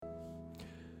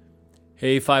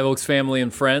Hey, Five Oaks family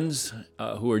and friends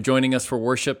who are joining us for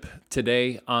worship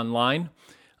today online.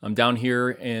 I'm down here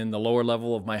in the lower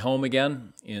level of my home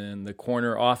again, in the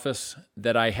corner office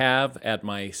that I have at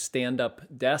my stand-up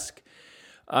desk.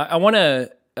 I want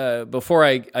to, before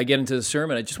I get into the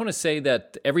sermon, I just want to say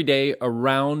that every day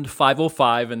around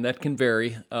 5:05, and that can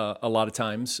vary a lot of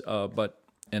times, and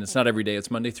it's not every day,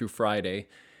 it's Monday through Friday,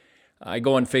 I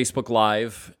go on Facebook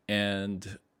Live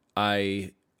and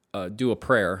I do a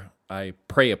prayer. I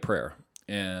pray a prayer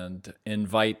and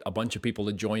invite a bunch of people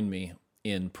to join me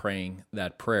in praying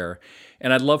that prayer.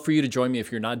 And I'd love for you to join me. If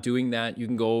you're not doing that, you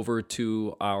can go over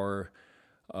to our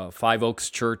Five Oaks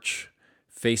Church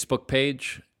Facebook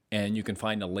page, and you can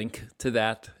find a link to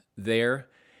that there.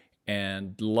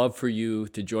 And love for you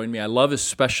to join me. I love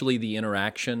especially the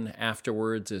interaction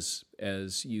afterwards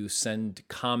as you send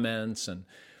comments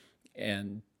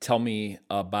and tell me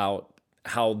about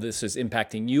how this is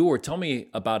impacting you, or tell me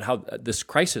about how this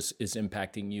crisis is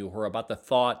impacting you, or about the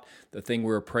thing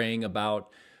we're praying about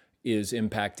is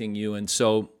impacting you. And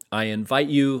so I invite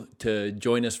you to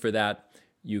join us for that.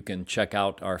 You can check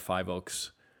out our Five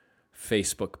Oaks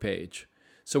Facebook page.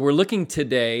 So we're looking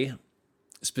today,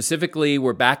 specifically,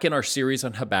 we're back in our series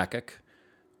on Habakkuk.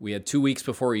 We had 2 weeks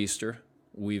before Easter.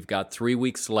 We've got 3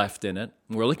 weeks left in it.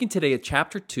 We're looking today at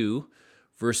chapter 2,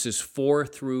 verses 4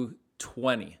 through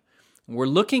 20. We're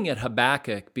looking at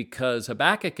Habakkuk because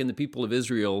Habakkuk and the people of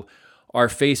Israel are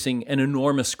facing an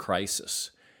enormous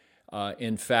crisis.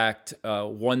 In fact,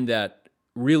 one that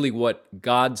really what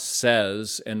God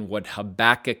says and what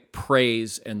Habakkuk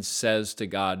prays and says to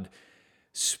God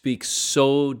speaks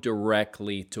so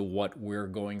directly to what we're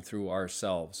going through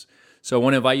ourselves. So I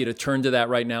want to invite you to turn to that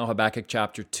right now, Habakkuk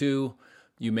chapter 2.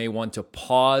 You may want to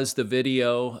pause the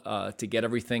video to get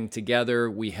everything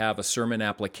together. We have a sermon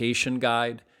application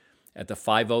guide at the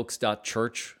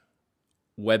fiveoaks.church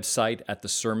website at the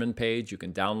sermon page. You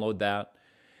can download that,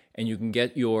 and you can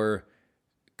get your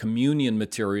communion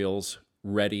materials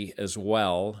ready as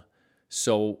well.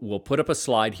 So we'll put up a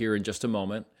slide here in just a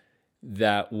moment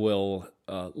that will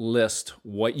list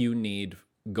what you need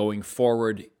going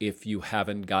forward if you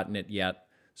haven't gotten it yet,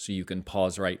 so you can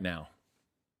pause right now.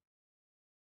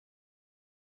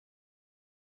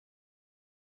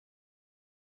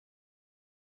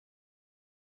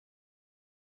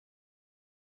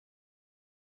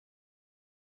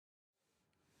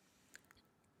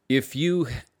 If you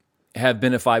have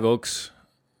been at Five Oaks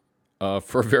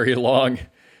for very long,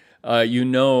 you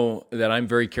know that I'm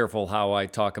very careful how I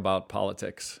talk about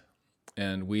politics.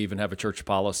 And we even have a church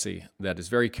policy that is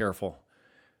very careful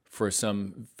for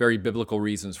some very biblical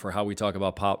reasons for how we talk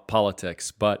about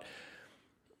politics. But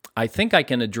I think I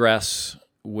can address,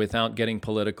 without getting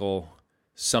political,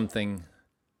 something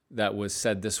that was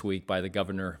said this week by the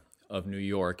governor of New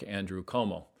York, Andrew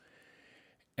Cuomo.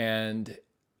 And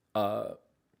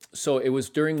so it was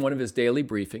during one of his daily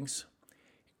briefings,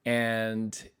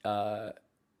 and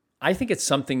I think it's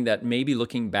something that maybe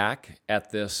looking back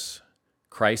at this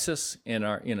crisis in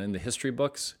the history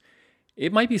books,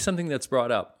 it might be something that's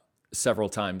brought up several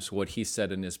times, what he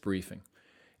said in his briefing.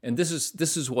 And this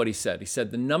is what he said. He said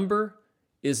the number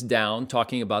is down,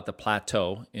 talking about the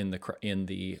plateau in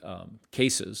the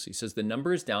cases. He says the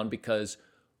number is down because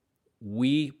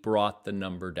we brought the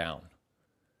number down.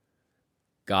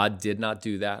 God did not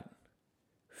do that.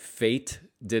 Fate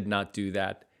did not do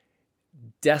that.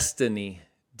 Destiny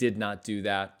did not do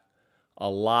that. A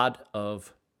lot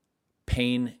of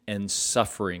pain and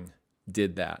suffering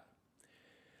did that.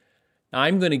 Now,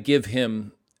 I'm going to give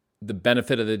him the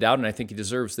benefit of the doubt, and I think he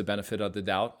deserves the benefit of the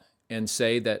doubt, and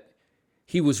say that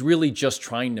he was really just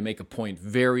trying to make a point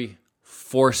very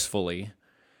forcefully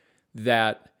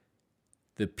that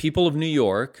the people of New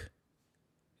York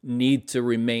need to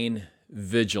remain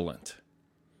vigilant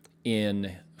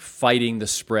in fighting the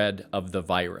spread of the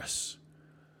virus.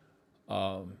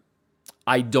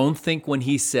 I don't think when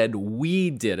he said we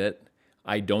did it,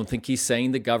 I don't think he's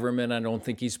saying the government. I don't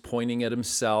think he's pointing at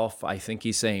himself. I think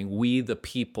he's saying we, the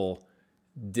people,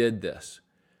 did this.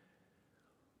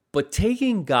 But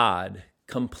taking God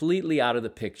completely out of the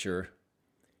picture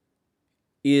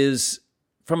is,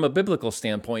 from a biblical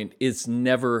standpoint, is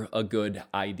never a good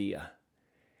idea.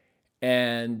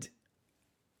 And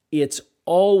it's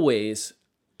always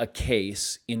a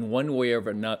case, in one way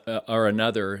or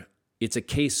another, it's a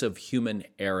case of human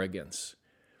arrogance.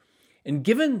 And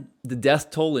given the death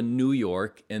toll in New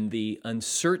York and the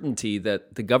uncertainty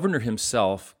that the governor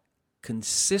himself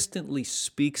consistently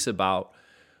speaks about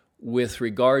with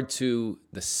regard to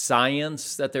the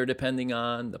science that they're depending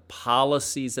on, the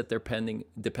policies that they're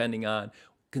depending on,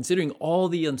 considering all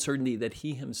the uncertainty that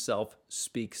he himself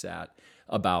speaks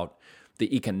about,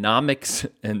 the economics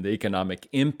and the economic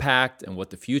impact and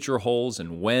what the future holds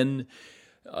and when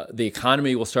the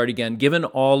economy will start again, given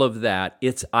all of that,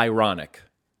 it's ironic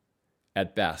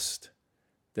at best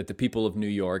that the people of New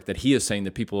York, that he is saying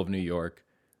the people of New York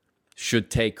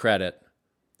should take credit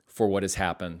for what has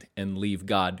happened and leave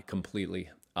God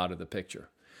completely out of the picture.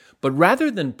 But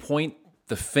rather than point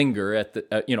the finger at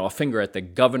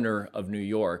the governor of New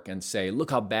York and say,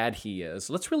 look how bad he is,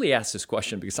 let's really ask this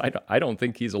question, because I don't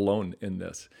think he's alone in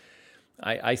this.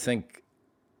 I think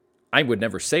I would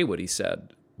never say what he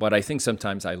said, but I think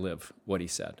sometimes I live what he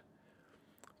said.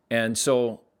 And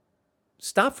so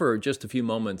stop for just a few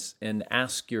moments and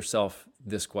ask yourself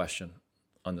this question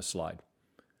on the slide.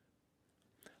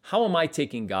 How am I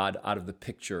taking God out of the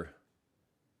picture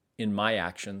in my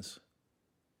actions,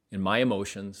 in my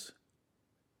emotions,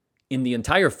 in the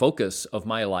entire focus of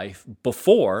my life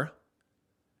before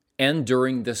and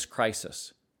during this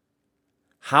crisis?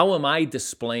 How am I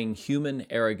displaying human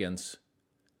arrogance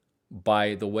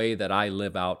by the way that I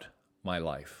live out my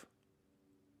life?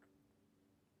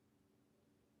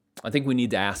 I think we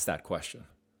need to ask that question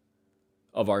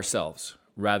of ourselves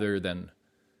rather than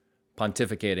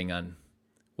pontificating on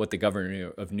what the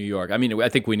governor of New York, I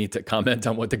think we need to comment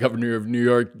on what the governor of New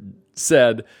York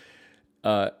said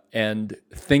and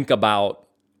think about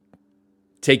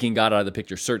taking God out of the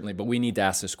picture, certainly, but we need to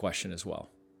ask this question as well.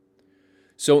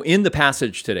 So in the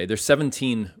passage today, there's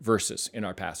 17 verses in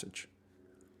our passage.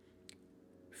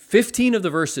 15 of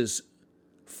the verses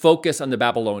focus on the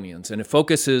Babylonians, and it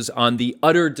focuses on the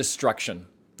utter destruction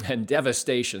and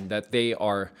devastation that they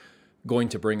are going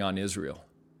to bring on Israel.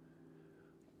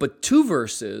 But 2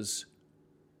 verses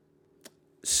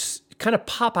kind of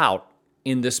pop out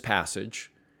in this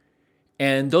passage,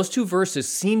 and those 2 verses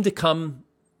seem to come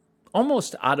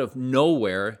almost out of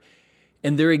nowhere,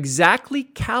 and they're exactly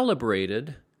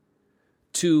calibrated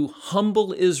to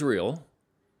humble Israel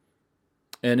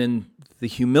and in the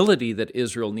humility that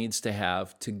Israel needs to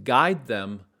have to guide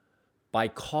them by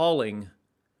calling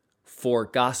for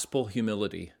gospel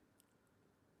humility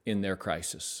in their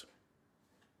crisis.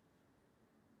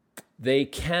 They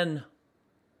can,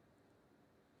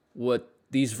 what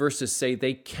these verses say,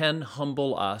 they can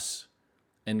humble us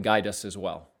and guide us as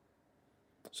well.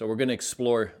 So we're going to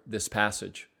explore this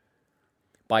passage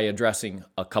by addressing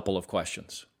a couple of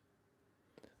questions.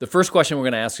 The first question we're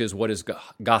going to ask is, what is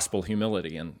gospel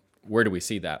humility, and where do we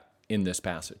see that in this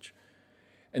passage?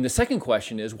 And the second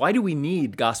question is, why do we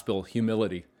need gospel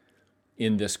humility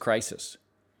in this crisis?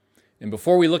 And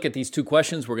before we look at these 2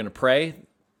 questions, we're going to pray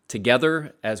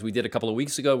together, as we did a couple of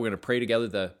weeks ago. We're going to pray together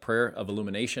the prayer of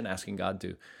illumination, asking God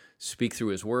to speak through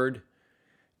his word.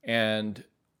 And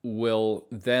we'll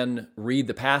then read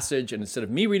the passage. And instead of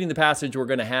me reading the passage, we're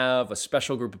going to have a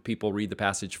special group of people read the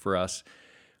passage for us.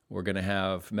 We're going to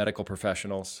have medical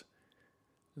professionals,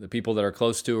 the people that are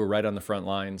close to or right on the front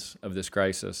lines of this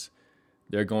crisis.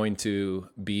 They're going to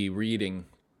be reading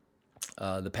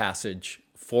the passage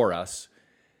for us.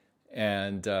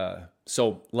 And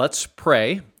so let's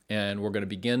pray. And we're going to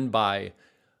begin by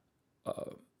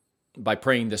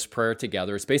praying this prayer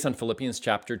together. It's based on Philippians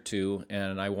chapter 2,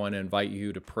 and I want to invite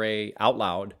you to pray out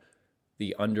loud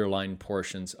the underlined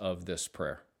portions of this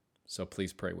prayer. So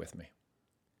please pray with me.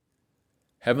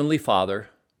 Heavenly Father,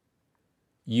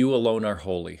 you alone are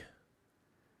holy.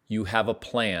 You have a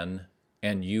plan,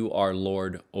 and you are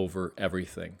Lord over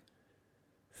everything.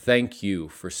 Thank you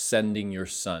for sending your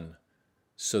Son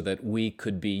so that we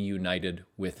could be united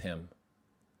with him.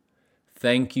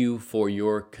 Thank you for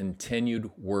your continued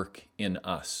work in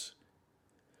us.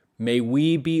 May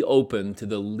we be open to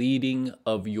the leading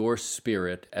of your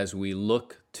Spirit as we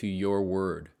look to your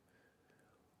word.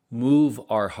 Move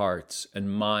our hearts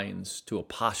and minds to a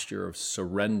posture of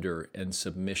surrender and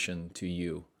submission to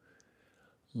you.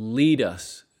 Lead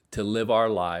us to live our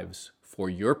lives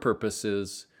for your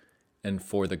purposes and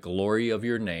for the glory of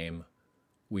your name.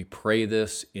 We pray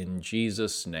this in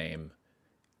Jesus' name.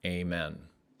 Amen.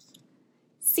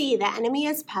 See, the enemy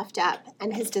is puffed up,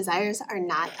 and his desires are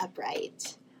not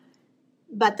upright.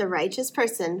 But the righteous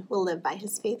person will live by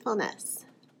his faithfulness.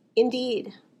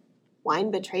 Indeed,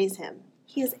 wine betrays him.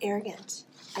 He is arrogant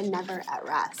and never at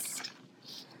rest,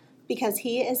 because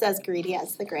he is as greedy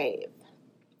as the grave,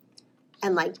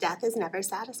 and like death is never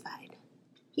satisfied.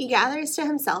 He gathers to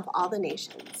himself all the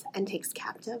nations and takes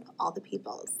captive all the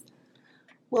peoples.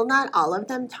 Will not all of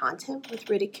them taunt him with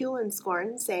ridicule and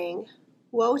scorn, saying,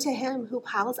 "Woe to him who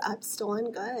piles up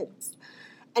stolen goods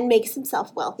and makes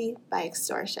himself wealthy by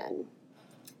extortion"?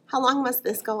 How long must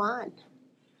this go on?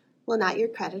 Will not your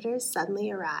creditors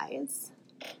suddenly arise?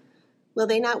 Will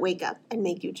they not wake up and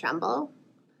make you tremble?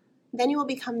 Then you will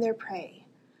become their prey,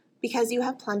 Because you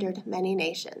have plundered many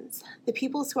nations, the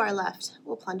peoples who are left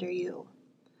will plunder you.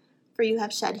 For you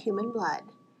have shed human blood,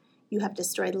 you have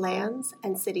destroyed lands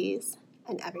and cities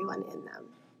and everyone in them.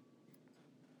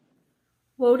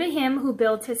 Woe to him who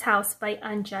builds his house by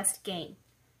unjust gain,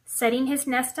 setting his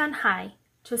nest on high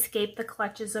to escape the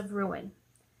clutches of ruin.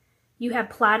 You have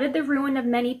plotted the ruin of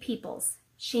many peoples,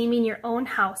 shaming your own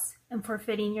house and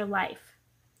forfeiting your life.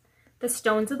 The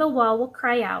stones of the wall will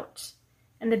cry out,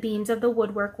 and the beams of the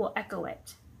woodwork will echo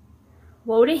it.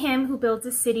 Woe to him who builds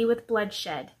a city with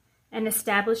bloodshed and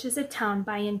establishes a town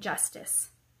by injustice.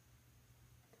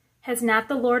 Has not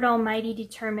the Lord Almighty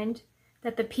determined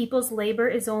that the people's labor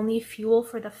is only fuel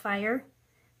for the fire,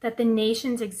 that the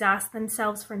nations exhaust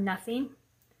themselves for nothing?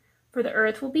 For the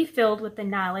earth will be filled with the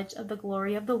knowledge of the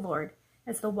glory of the Lord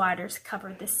as the waters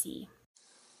cover the sea.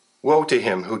 Woe to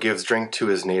him who gives drink to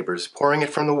his neighbors, pouring it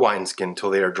from the wineskin till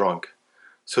they are drunk,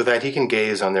 so that he can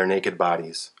gaze on their naked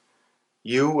bodies.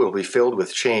 You will be filled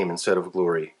with shame instead of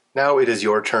glory. Now it is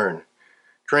your turn.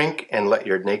 Drink and let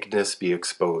your nakedness be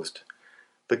exposed.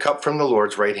 The cup from the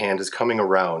Lord's right hand is coming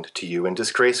around to you, and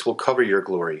disgrace will cover your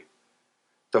glory.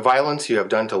 The violence you have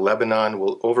done to Lebanon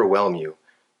will overwhelm you,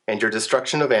 and your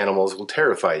destruction of animals will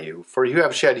terrify you, for you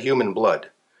have shed human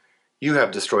blood. You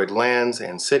have destroyed lands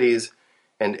and cities,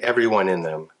 and everyone in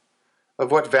them.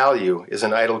 Of what value is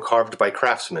an idol carved by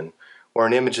craftsmen, or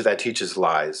an image that teaches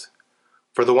lies?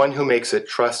 For the one who makes it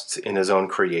trusts in his own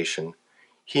creation.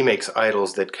 He makes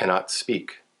idols that cannot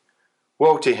speak.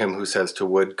 Woe to him who says to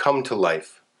wood, "Come to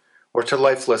life," or to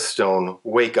lifeless stone,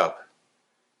 "Wake up."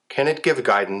 Can it give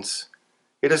guidance?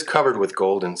 It is covered with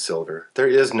gold and silver. There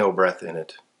is no breath in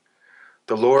it.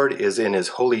 The Lord is in his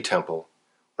holy temple.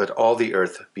 Let all the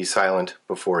earth be silent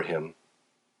before him.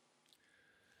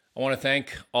 I want to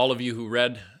thank all of you who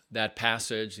read that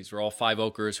passage. These are all Five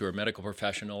Oakers who are medical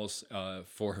professionals.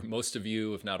 For most of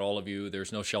you, if not all of you,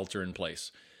 there's no shelter in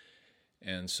place.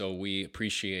 And so we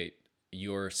appreciate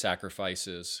your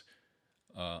sacrifices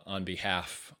on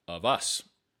behalf of us.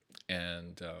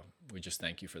 And we just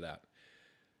thank you for that.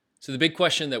 So the big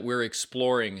question that we're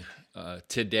exploring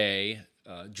today,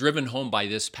 driven home by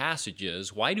this passage,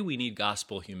 is why do we need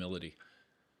gospel humility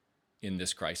in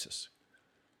this crisis?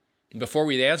 And before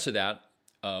we answer that,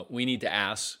 we need to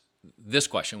ask this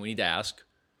question. We need to ask,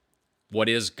 what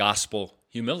is gospel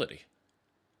humility?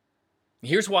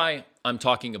 Here's why I'm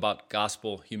talking about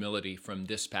gospel humility from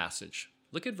this passage.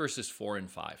 Look at verses 4 and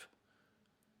 5.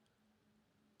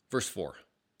 Verse 4.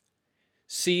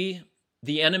 See,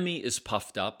 the enemy is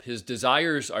puffed up, his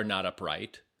desires are not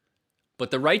upright,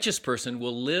 but the righteous person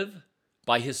will live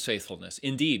by his faithfulness.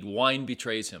 Indeed, wine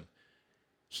betrays him.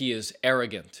 He is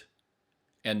arrogant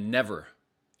and never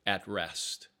at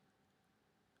rest.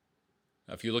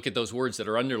 Now, if you look at those words that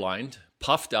are underlined,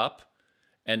 puffed up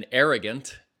and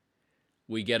arrogant,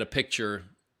 we get a picture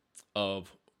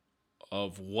of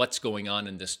what's going on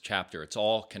in this chapter. It's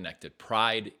all connected.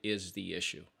 Pride is the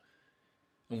issue.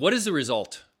 And what is the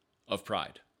result of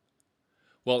pride?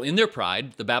 Well, in their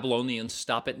pride, the Babylonians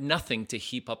stop at nothing to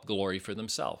heap up glory for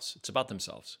themselves. It's about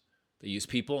themselves. They use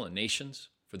people and nations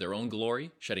for their own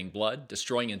glory, shedding blood,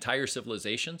 destroying entire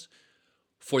civilizations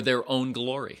for their own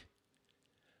glory.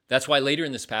 That's why later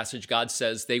in this passage, God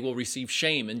says they will receive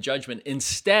shame and judgment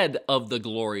instead of the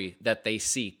glory that they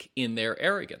seek in their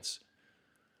arrogance.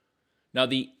 Now,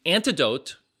 the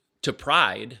antidote to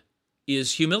pride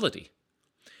is humility.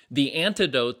 The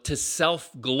antidote to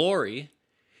self-glory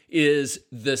is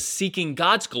the seeking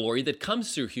God's glory that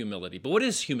comes through humility. But what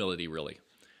is humility really?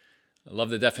 I love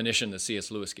the definition that C.S.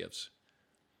 Lewis gives.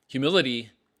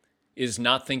 Humility is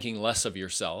not thinking less of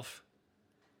yourself.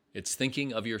 It's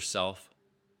thinking of yourself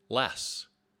less.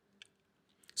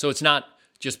 So it's not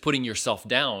just putting yourself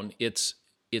down. It's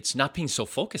not being so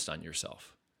focused on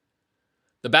yourself.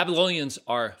 The Babylonians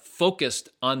are focused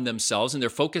on themselves, and they're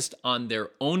focused on their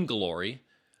own glory.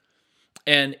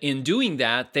 And in doing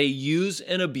that, they use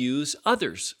and abuse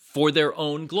others for their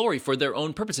own glory, for their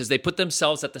own purposes. They put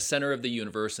themselves at the center of the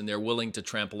universe, and they're willing to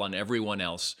trample on everyone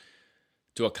else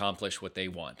to accomplish what they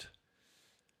want.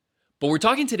 But we're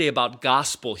talking today about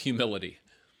gospel humility.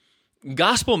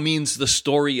 Gospel means the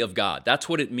story of God. That's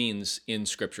what it means in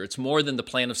Scripture. It's more than the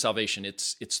plan of salvation.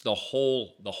 It's the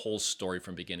whole story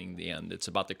from beginning to end. It's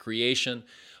about the creation,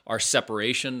 our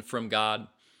separation from God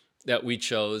that we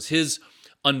chose, His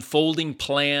unfolding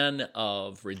plan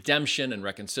of redemption and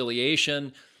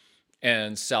reconciliation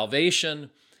and salvation.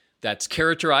 This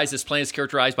plan is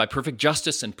characterized by perfect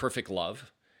justice and perfect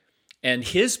love, and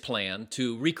His plan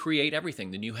to recreate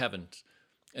everything, the new heavens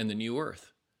and the new earth.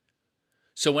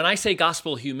 So when I say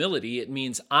gospel humility, it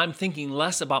means I'm thinking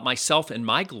less about myself and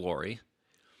my glory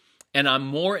And I'm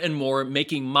more and more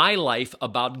making my life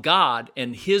about God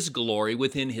and his glory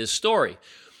within his story,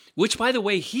 which, by the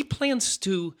way, he's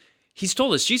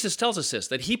told us, Jesus tells us this,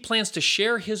 that he plans to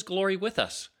share his glory with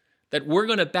us, that we're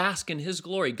going to bask in his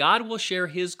glory. God will share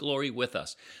his glory with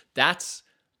us. That's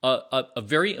a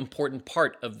very important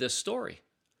part of this story.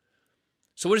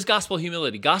 So what is gospel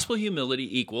humility? Gospel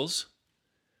humility equals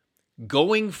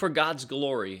going for God's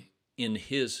glory in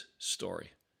his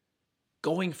story.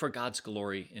 Going for God's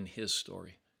glory in his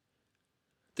story.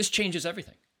 This changes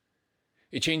everything.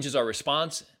 It changes our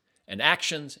response and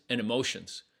actions and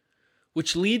emotions,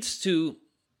 which leads to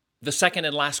the second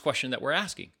and last question that we're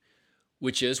asking,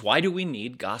 which is, why do we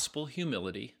need gospel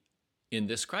humility in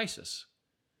this crisis?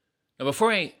 Now,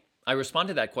 before I respond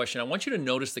to that question, I want you to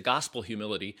notice the gospel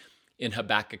humility in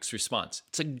Habakkuk's response.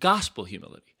 It's a gospel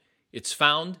humility. It's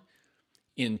found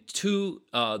in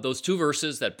those two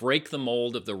verses that break the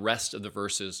mold of the rest of the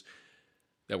verses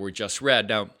that were just read.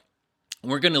 Now,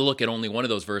 we're going to look at only one of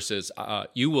those verses.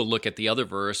 You will look at the other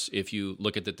verse if you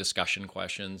look at the discussion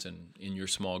questions, and in your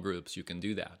small groups, you can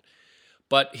do that.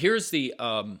 But here's the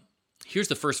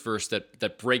first verse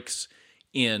that breaks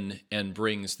in and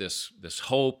brings this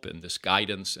hope and this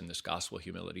guidance and this gospel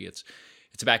humility. It's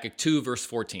Habakkuk 2, verse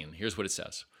 14. Here's what it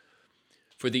says.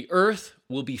 For the earth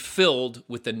will be filled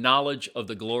with the knowledge of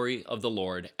the glory of the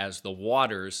Lord as the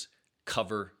waters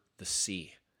cover the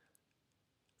sea.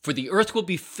 For the earth will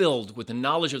be filled with the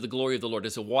knowledge of the glory of the Lord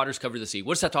as the waters cover the sea.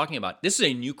 What is that talking about? This is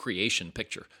a new creation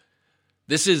picture.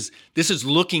 This is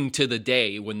looking to the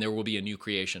day when there will be a new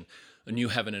creation, a new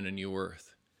heaven and a new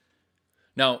earth.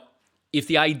 Now, if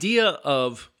the idea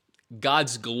of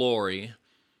God's glory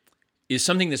is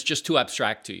something that's just too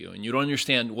abstract to you and you don't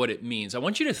understand what it means, I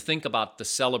want you to think about the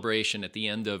celebration at the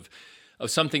end of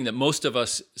something that most of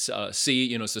us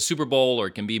see. It's the Super Bowl, or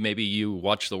it can be maybe you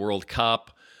watch the World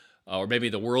Cup, or maybe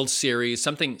the World Series,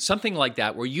 something like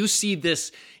that, where you see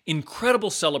this incredible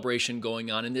celebration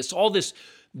going on, and all this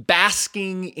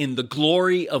basking in the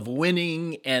glory of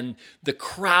winning, and the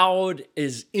crowd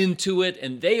is into it,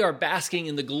 and they are basking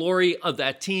in the glory of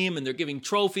that team, and they're giving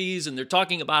trophies, and they're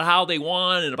talking about how they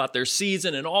won and about their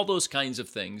season and all those kinds of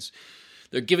things.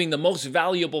 They're giving the most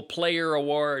valuable player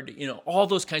award, all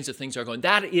those kinds of things are going.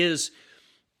 That's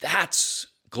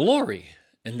glory,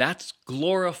 and that's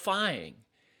glorifying.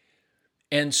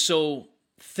 And so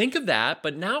think of that,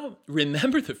 but now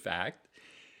remember the fact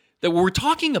that what we're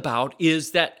talking about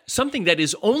is that something that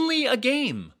is only a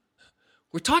game.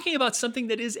 We're talking about something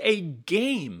that is a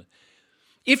game.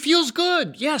 It feels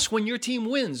good, yes, when your team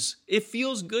wins. It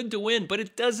feels good to win, but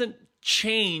it doesn't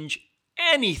change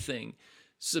anything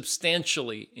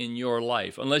substantially in your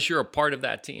life unless you're a part of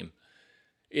that team.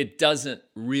 It doesn't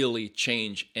really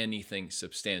change anything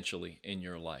substantially in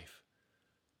your life.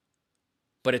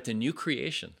 But at the new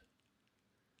creation,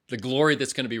 the glory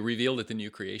that's going to be revealed at the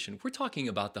new creation, we're talking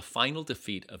about the final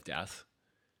defeat of death.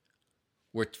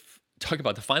 We're talking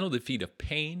about the final defeat of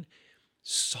pain,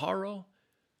 sorrow.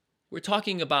 We're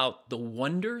talking about the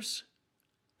wonders,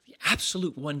 the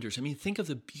absolute wonders. Think of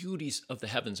the beauties of the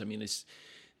heavens. It's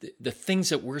the things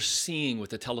that we're seeing with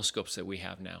the telescopes that we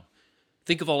have now.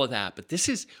 Think of all of that. But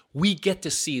we get to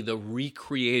see the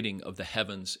recreating of the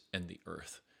heavens and the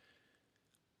earth.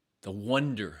 The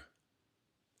wonder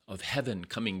of heaven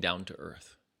coming down to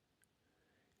earth,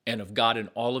 and of God in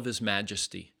all of his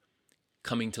majesty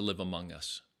coming to live among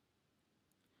us.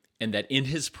 And that in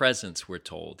his presence, we're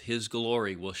told, his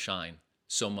glory will shine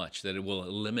so much that it will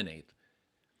eliminate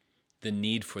the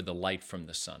need for the light from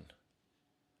the sun.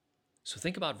 So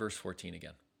think about verse 14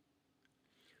 again.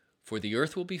 For the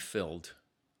earth will be filled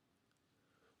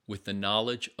with the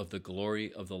knowledge of the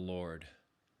glory of the Lord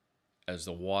as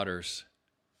the waters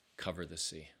cover the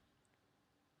sea.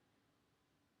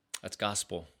 That's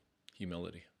gospel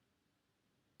humility.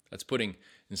 That's putting,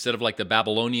 instead of like the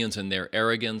Babylonians and their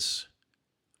arrogance,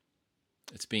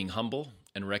 it's being humble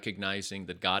and recognizing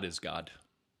that God is God,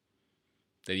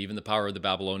 that even the power of the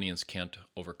Babylonians can't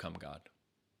overcome God.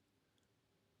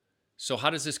 So how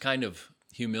does this kind of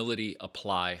humility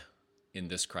apply in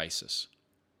this crisis?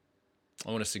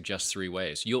 I want to suggest 3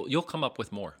 ways. You'll come up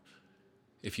with more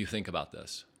if you think about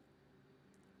this.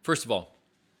 First of all,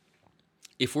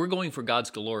 if we're going for God's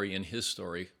glory in his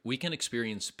story, we can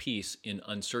experience peace in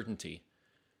uncertainty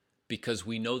because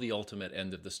we know the ultimate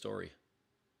end of the story.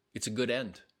 It's a good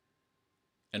end,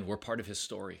 and we're part of his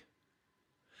story.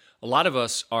 A lot of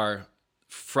us are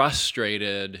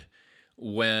frustrated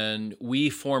when we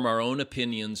form our own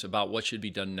opinions about what should be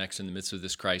done next in the midst of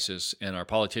this crisis, and our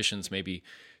politicians maybe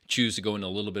choose to go in a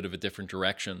little bit of a different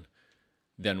direction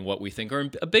than what we think,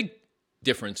 or a big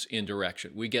difference in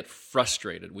direction. We get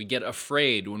frustrated. We get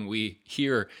afraid when we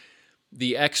hear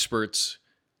the experts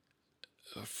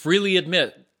freely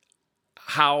admit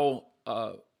how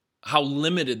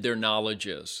limited their knowledge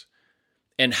is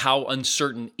and how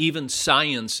uncertain even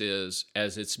science is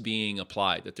as it's being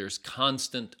applied, that there's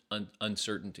constant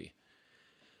uncertainty.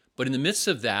 But in the midst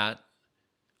of that,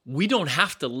 we don't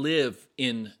have to live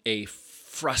in a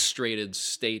frustrated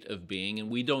state of being, and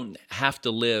we don't have to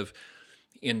live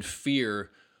in fear.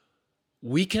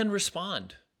 We can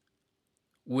respond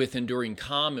with enduring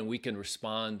calm, and we can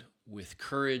respond with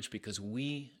courage because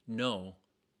we know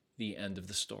the end of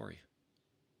the story.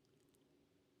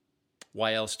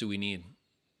 Why else do we need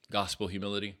gospel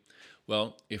humility?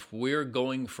 Well, if we're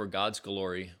going for God's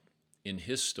glory in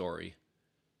His story,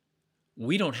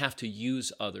 we don't have to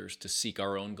use others to seek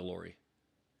our own glory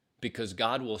because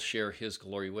God will share His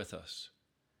glory with us.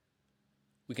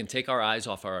 We can take our eyes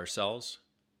off ourselves.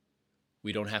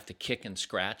 We don't have to kick and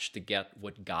scratch to get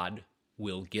what God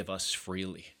will give us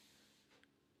freely.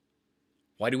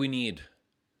 Why do we need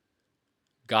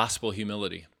gospel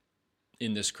humility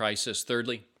in this crisis?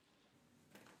 Thirdly,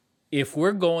 if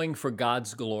we're going for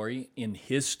God's glory in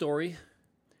His story,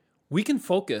 we can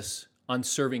focus on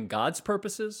serving God's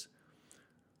purposes.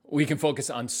 We can focus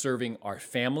on serving our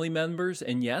family members.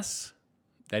 And yes,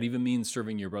 that even means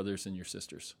serving your brothers and your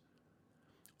sisters.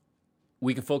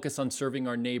 We can focus on serving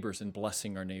our neighbors and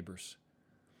blessing our neighbors,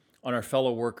 on our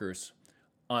fellow workers,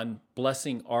 on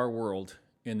blessing our world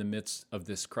in the midst of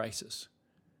this crisis.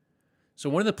 So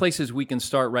one of the places we can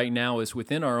start right now is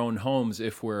within our own homes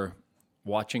if we're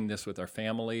watching this with our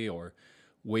family or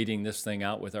waiting this thing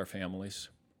out with our families.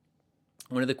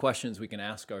 One of the questions we can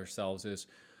ask ourselves is,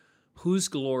 whose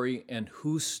glory and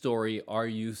whose story are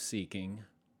you seeking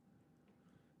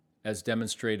as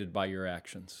demonstrated by your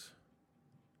actions?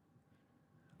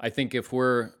 I think if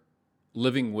we're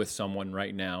living with someone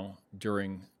right now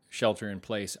during shelter in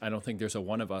place, I don't think there's a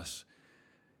one of us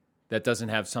that doesn't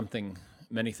have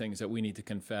many things that we need to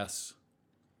confess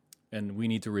and we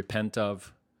need to repent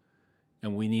of,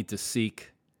 and we need to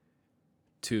seek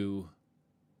to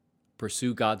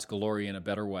pursue God's glory in a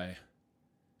better way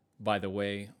by the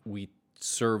way we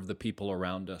serve the people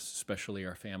around us, especially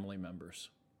our family members.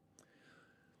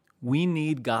 We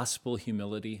need gospel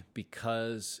humility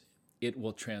because it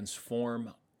will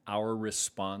transform our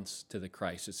response to the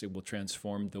crisis. It will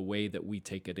transform the way that we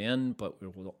take it in, but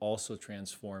it will also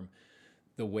transform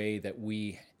the way that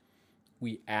we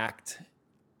act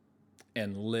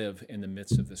and live in the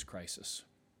midst of this crisis.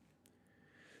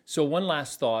 So one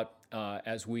last thought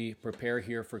as we prepare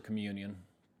here for communion.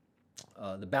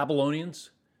 The Babylonians,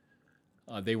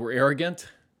 they were arrogant.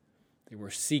 They were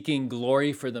seeking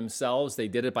glory for themselves. They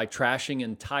did it by trashing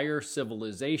entire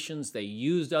civilizations. They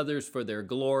used others for their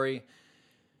glory.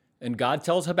 And God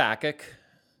tells Habakkuk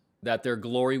that their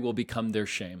glory will become their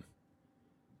shame.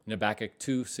 In Habakkuk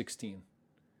 2:16, it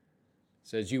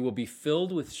says, "You will be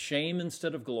filled with shame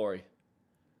instead of glory.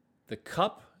 The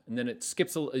cup," and then it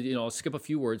skips skip a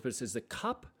few words, but it says, "The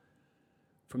cup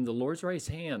from the Lord's right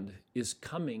hand is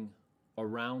coming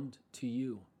around to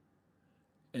you,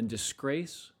 and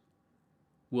disgrace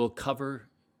will cover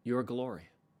your glory."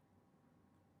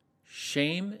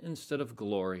 Shame instead of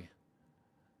glory.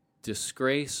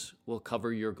 Disgrace will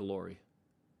cover your glory.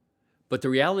 But the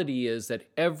reality is that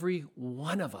every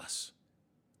one of us,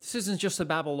 this isn't just the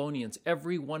Babylonians,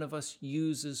 every one of us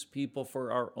uses people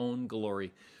for our own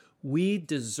glory. We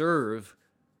deserve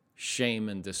shame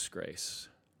and disgrace.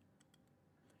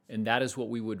 And that is what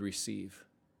we would receive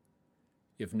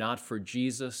if not for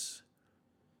Jesus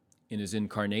in His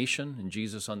incarnation and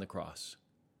Jesus on the cross.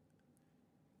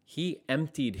 He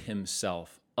emptied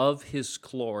Himself of His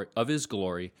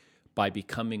glory by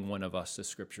becoming one of us, the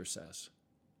Scripture says.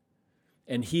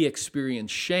 And He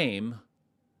experienced shame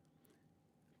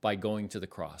by going to the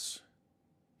cross.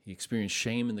 He experienced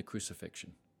shame in the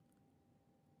crucifixion.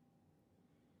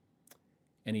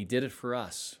 And He did it for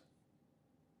us.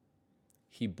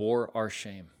 He bore our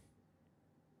shame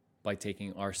by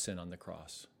taking our sin on the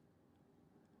cross.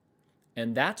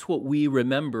 And that's what we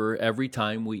remember every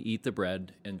time we eat the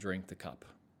bread and drink the cup.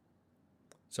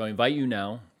 So I invite you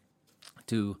now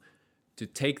to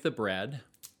take the bread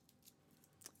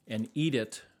and eat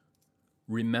it,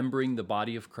 remembering the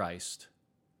body of Christ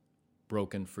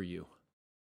broken for you.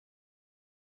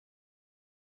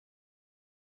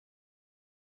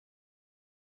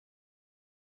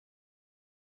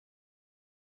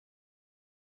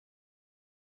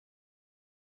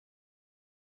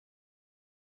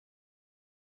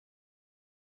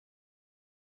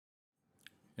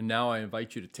 And now I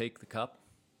invite you to take the cup,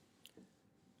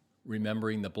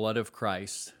 remembering the blood of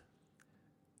Christ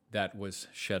that was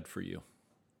shed for you.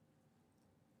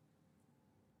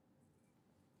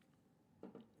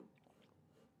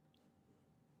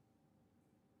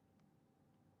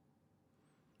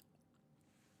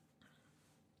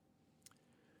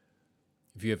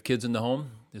 If you have kids in the home,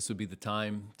 this would be the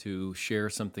time to share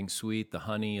something sweet, the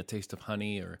honey, a taste of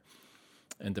honey,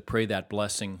 and to pray that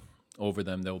blessing over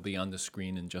them. They'll be on the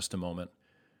screen in just a moment.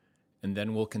 And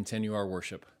then we'll continue our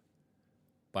worship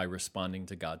by responding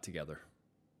to God together.